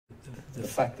the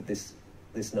fact that this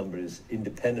number is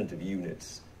independent of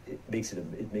units, it makes it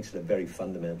a very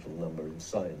fundamental number in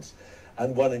science,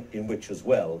 and one in which as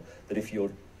well that if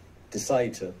you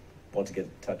decide to want to get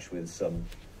in touch with some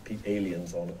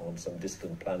aliens on some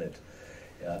distant planet,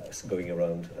 going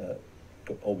around,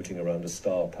 orbiting around a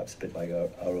star, perhaps a bit like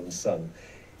our own sun,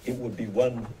 it would be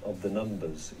one of the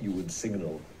numbers you would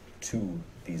signal to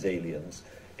these aliens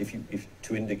if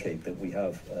to indicate that we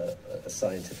have a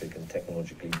scientific and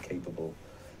technologically capable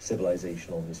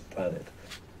civilization on this planet.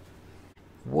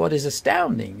 What is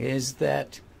astounding is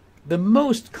that the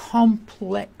most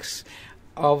complex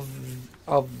of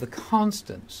the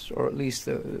constants, or at least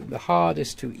the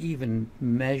hardest to even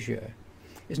measure,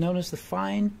 is known as the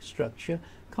fine structure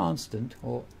constant,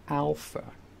 or alpha.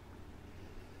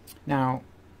 Now,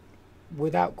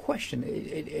 without question,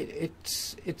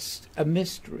 it's a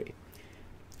mystery.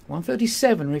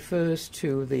 137 refers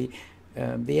to the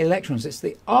electrons. It's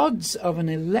the odds of an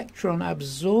electron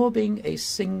absorbing a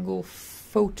single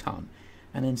photon.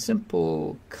 And in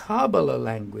simple Kabbalah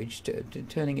language,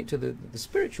 turning it to the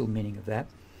spiritual meaning of that,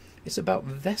 it's about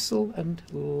vessel and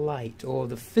light, or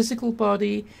the physical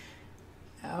body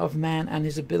of man and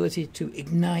his ability to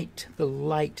ignite the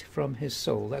light from his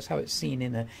soul. That's how it's seen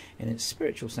in its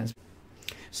spiritual sense.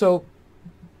 So,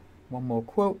 one more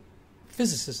quote.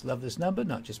 Physicists love this number,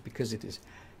 not just because it is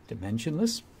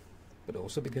dimensionless, but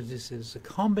also because this is a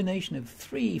combination of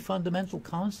three fundamental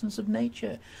constants of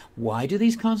nature. Why do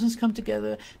these constants come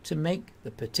together to make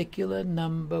the particular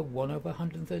number 1 over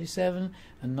 137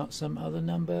 and not some other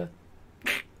number?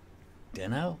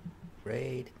 Dunno,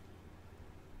 afraid.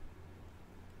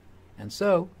 And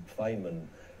so Feynman,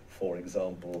 for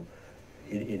example,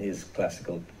 in his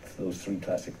those 3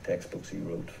 classic textbooks he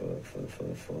wrote for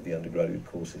the undergraduate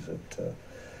courses at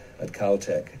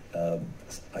Caltech,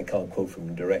 I can't quote from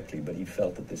him directly, but he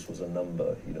felt that this was a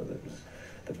number,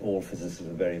 that all physicists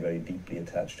were very, very deeply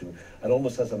attached to, and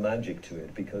almost has a magic to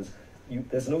it, because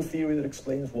there's no theory that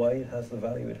explains why it has the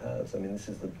value it has. I mean, this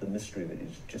is the mystery of it,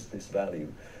 is just this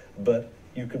value. But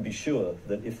you can be sure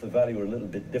that if the value were a little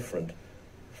bit different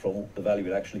from the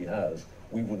value it actually has,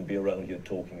 we wouldn't be around here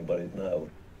talking about it now.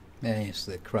 Yes,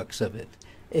 the crux of it.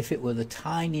 If it were the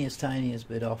tiniest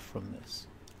bit off from this,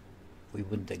 we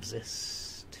wouldn't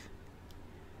exist.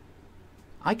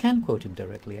 I can quote him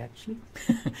directly, actually.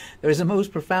 There is a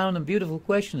most profound and beautiful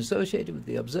question associated with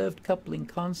the observed coupling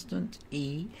constant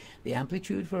E, the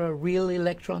amplitude for a real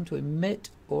electron to emit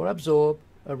or absorb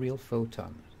a real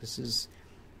photon. This is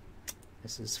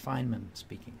Feynman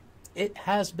speaking. It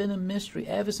has been a mystery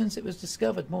ever since it was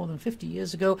discovered more than 50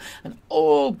 years ago, and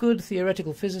all good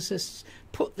theoretical physicists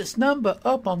put this number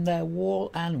up on their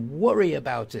wall and worry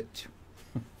about it.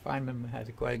 Feynman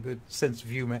had quite a good sense of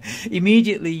humor.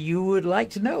 Immediately you would like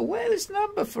to know where this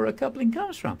number for a coupling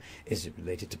comes from. Is it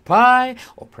related to pi,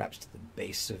 or perhaps to the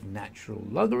base of natural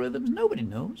logarithms? Nobody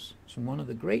knows. It's one of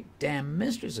the great damn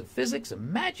mysteries of physics, a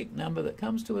magic number that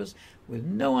comes to us with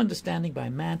no understanding by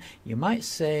man. You might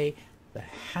say the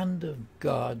hand of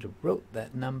God wrote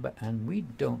that number, and we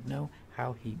don't know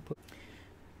how he put it.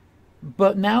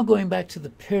 But now going back to the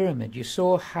pyramid, you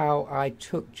saw how I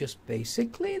took just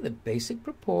basically the basic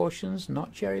proportions,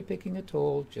 not cherry-picking at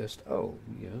all, just,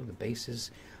 the base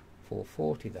is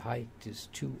 440, the height is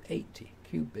 280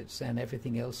 cubits, and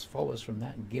everything else follows from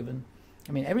that, given,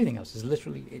 everything else is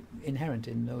literally inherent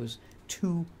in those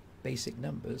 2 basic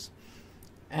numbers.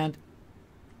 And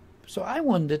so I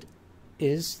wondered,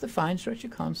 is the fine structure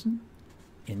constant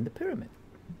in the pyramid,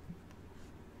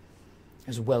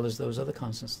 as well as those other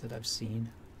constants that I've seen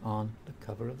on the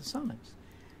cover of the sonnets?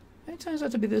 And it turns out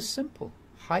to be this simple.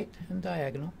 Height and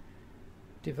diagonal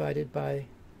divided by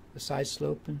the side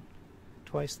slope and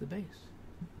twice the base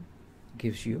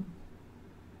gives you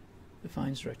the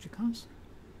fine structure constant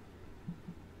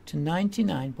to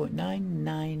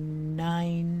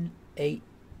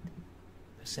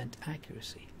 99.9998%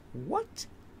 accuracy. What?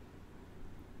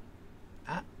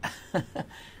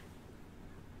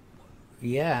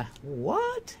 Yeah,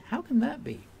 what? How can that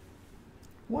be?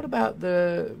 What about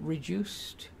the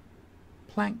reduced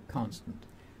Planck constant?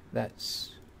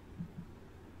 That's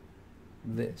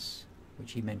this,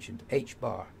 which he mentioned, h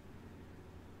bar.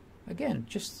 Again,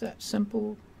 just that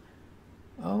simple,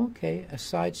 okay, a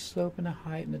side slope and a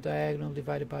height and a diagonal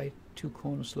divided by 2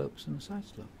 corner slopes and a side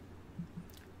slope.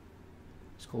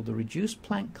 It's called the reduced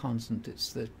Planck constant.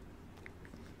 It's the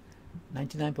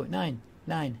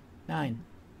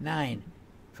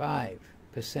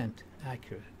 99.9995%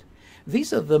 accurate.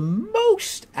 These are the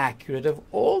most accurate of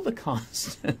all the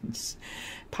constants.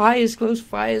 Pi is close,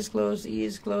 phi is close, e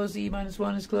is close, e minus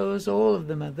 1 is close, all of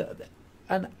them are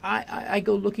and I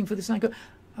go looking for this and I go,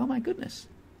 oh my goodness,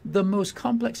 the most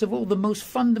complex of all, the most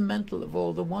fundamental of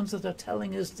all, the ones that are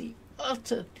telling us the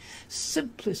utter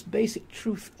simplest basic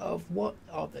truth of what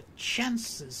are the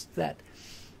chances that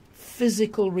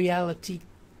physical reality,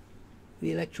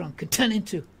 the electron, can turn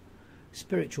into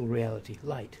spiritual reality,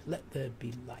 light. Let there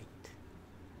be light.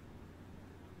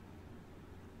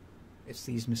 It's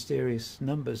these mysterious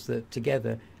numbers that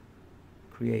together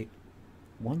create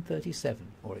 137,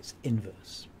 or its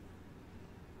inverse.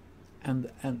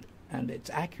 And it's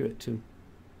accurate to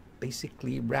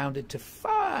basically round it to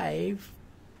 5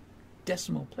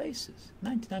 decimal places.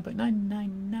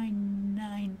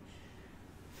 99.99995.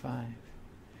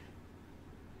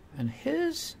 And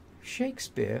here's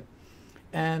Shakespeare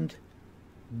and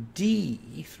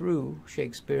D through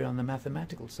Shakespeare on the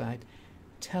mathematical side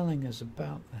telling us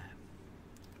about that.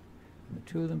 And the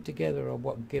two of them together are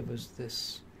what give us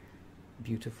this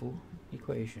beautiful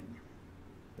equation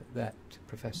that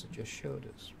Professor just showed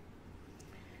us.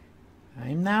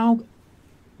 I'm now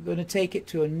going to take it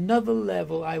to another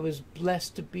level. I was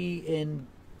blessed to be in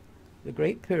the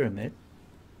Great Pyramid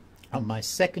on my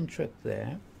second trip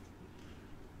there.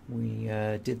 We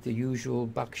did the usual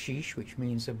bakshish, which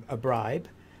means a bribe.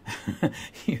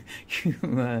 you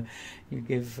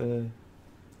give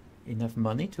enough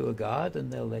money to a guard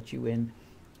and they'll let you in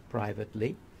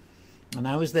privately. And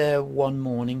I was there one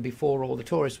morning before all the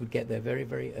tourists would get there very,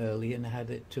 very early, and I had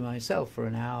it to myself for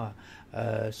an hour.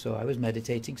 So I was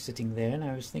meditating, sitting there, and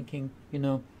I was thinking, you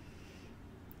know,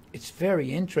 it's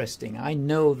very interesting. I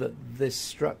know that this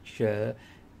structure,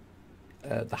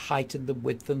 the height and the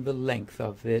width and the length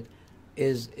of it,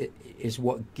 is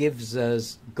what gives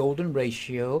us golden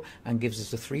ratio and gives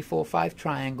us a 3-4-5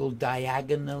 triangle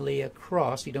diagonally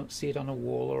across. You don't see it on a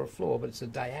wall or a floor, but it's a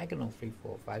diagonal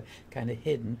 3-4-5, kind of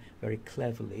hidden very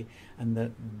cleverly, and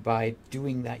that by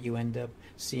doing that you end up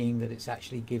seeing that it's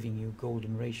actually giving you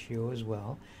golden ratio as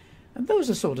well. And those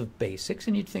are sort of basics,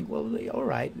 and you'd think, well, all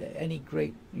right, any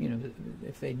great, you know,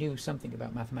 if they knew something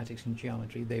about mathematics and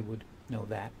geometry, they would know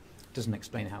that. Doesn't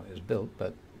explain how it was built,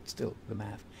 but still the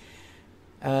math.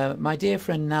 My dear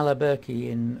friend Nala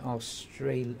Berkey in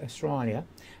Australia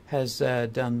has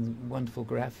done wonderful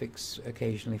graphics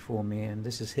occasionally for me, and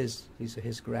these are his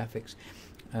graphics,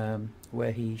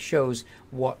 where he shows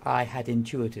what I had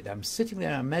intuited. I'm sitting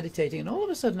there, I'm meditating, and all of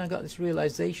a sudden I got this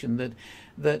realization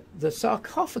that the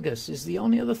sarcophagus is the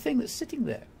only other thing that's sitting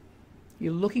there.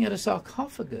 You're looking at a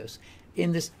sarcophagus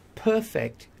in this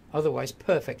perfect, otherwise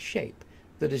perfect shape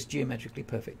that is geometrically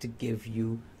perfect to give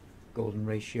you golden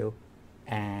ratio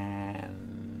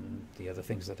and the other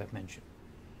things that I've mentioned.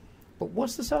 But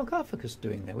what's the sarcophagus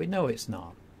doing there? We know it's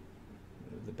not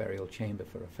the burial chamber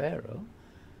for a pharaoh.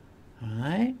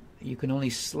 Right? You can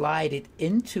only slide it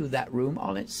into that room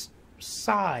on its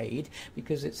side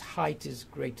because its height is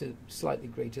greater, slightly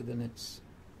greater than its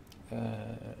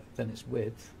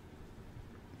width.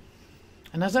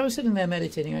 And as I was sitting there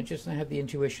meditating, I had the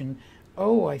intuition,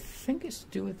 oh, I think it's to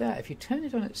do with that. If you turn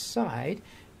it on its side,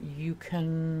 you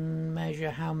can measure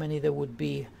how many there would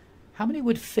be, how many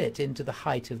would fit into the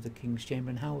height of the king's chamber,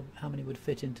 and how many would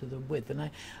fit into the width. And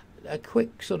a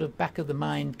quick sort of back of the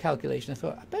mind calculation, I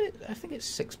thought, I think it's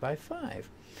 6 by 5.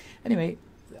 Anyway,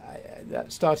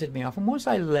 that started me off. And once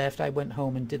I left, I went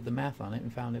home and did the math on it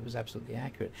and found it was absolutely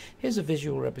accurate. Here's a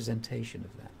visual representation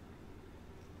of that.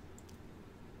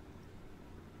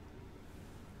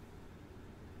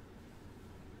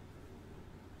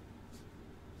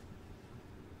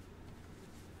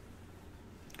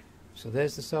 So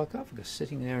there's the sarcophagus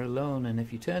sitting there alone, and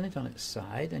if you turn it on its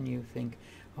side and you think,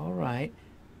 all right,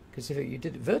 because if you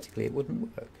did it vertically it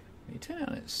wouldn't work. When you turn it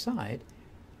on its side,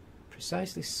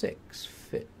 precisely 6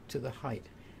 fit to the height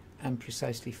and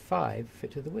precisely 5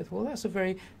 fit to the width. Well, that's a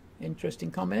very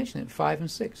interesting combination. 5 and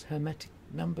 6, hermetic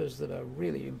numbers that are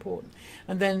really important.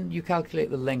 And then you calculate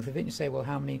the length of it and you say, well,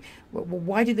 how many, well,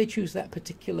 why did they choose that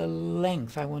particular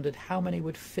length? I wondered how many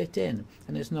would fit in.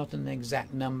 And it's not an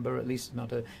exact number, at least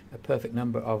not a perfect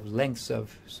number of lengths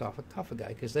of sarcophagi,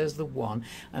 because there's the one.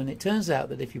 And it turns out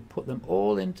that if you put them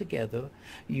all in together,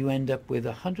 you end up with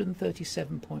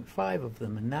 137.5 of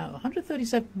them. And now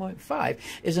 137.5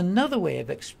 is another way of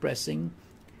expressing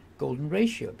golden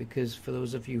ratio, because for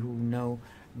those of you who know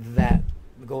that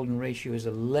the golden ratio is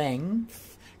a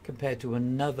length compared to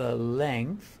another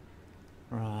length,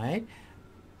 right?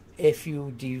 If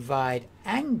you divide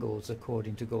angles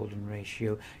according to golden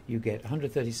ratio, you get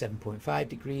 137.5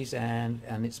 degrees, and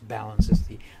its balance is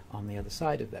on the other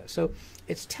side of that. So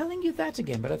it's telling you that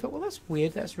again, but I thought, well, that's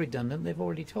weird, that's redundant, they've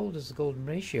already told us the golden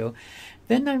ratio.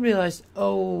 Then I realized,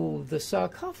 oh, the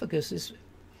sarcophagus is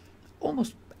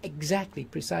almost exactly,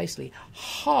 precisely,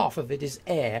 half of it is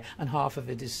air and half of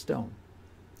it is stone.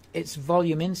 Its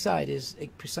volume inside is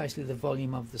precisely the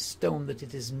volume of the stone that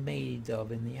it is made of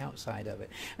in the outside of it.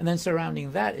 And then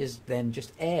surrounding that is then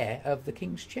just air of the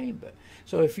king's chamber.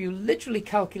 So if you literally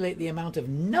calculate the amount of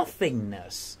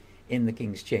nothingness in the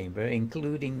king's chamber,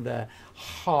 including the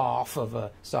half of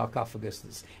a sarcophagus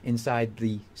that's inside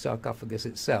the sarcophagus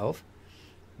itself,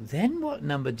 then what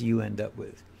number do you end up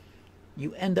with?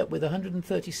 You end up with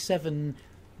 137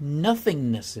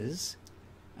 nothingnesses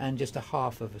and just a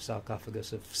half of a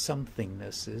sarcophagus of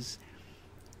somethingnesses.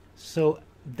 So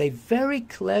they very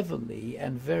cleverly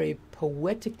and very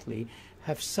poetically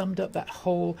have summed up that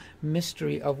whole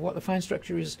mystery of what the fine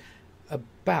structure is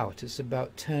about. It's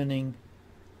about turning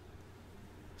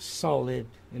solid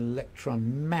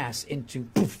electron mass into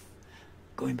poof,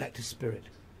 going back to spirit,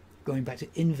 going back to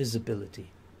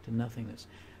invisibility, to nothingness.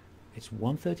 It's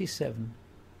 137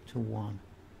 to 1,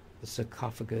 the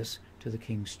sarcophagus to the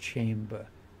king's chamber.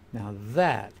 Now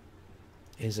that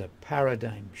is a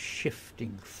paradigm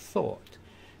shifting thought,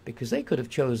 because they could have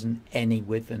chosen any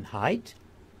width and height.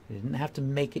 They didn't have to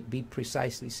make it be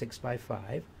precisely 6 by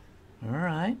 5. All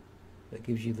right, that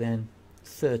gives you then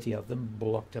 30 of them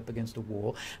blocked up against a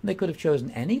wall. And they could have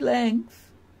chosen any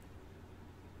length.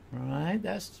 All right,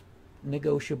 that's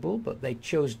negotiable, but they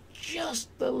chose just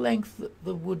the length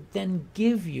that would then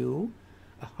give you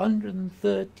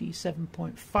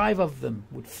 137.5 of them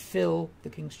would fill the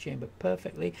king's chamber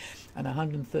perfectly, and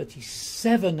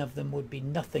 137 of them would be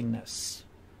nothingness.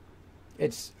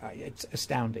 It's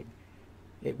astounding.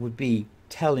 It would be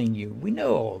telling you, we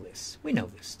know all this. We know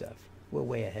this stuff. We're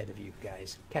way ahead of you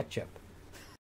guys. Catch up.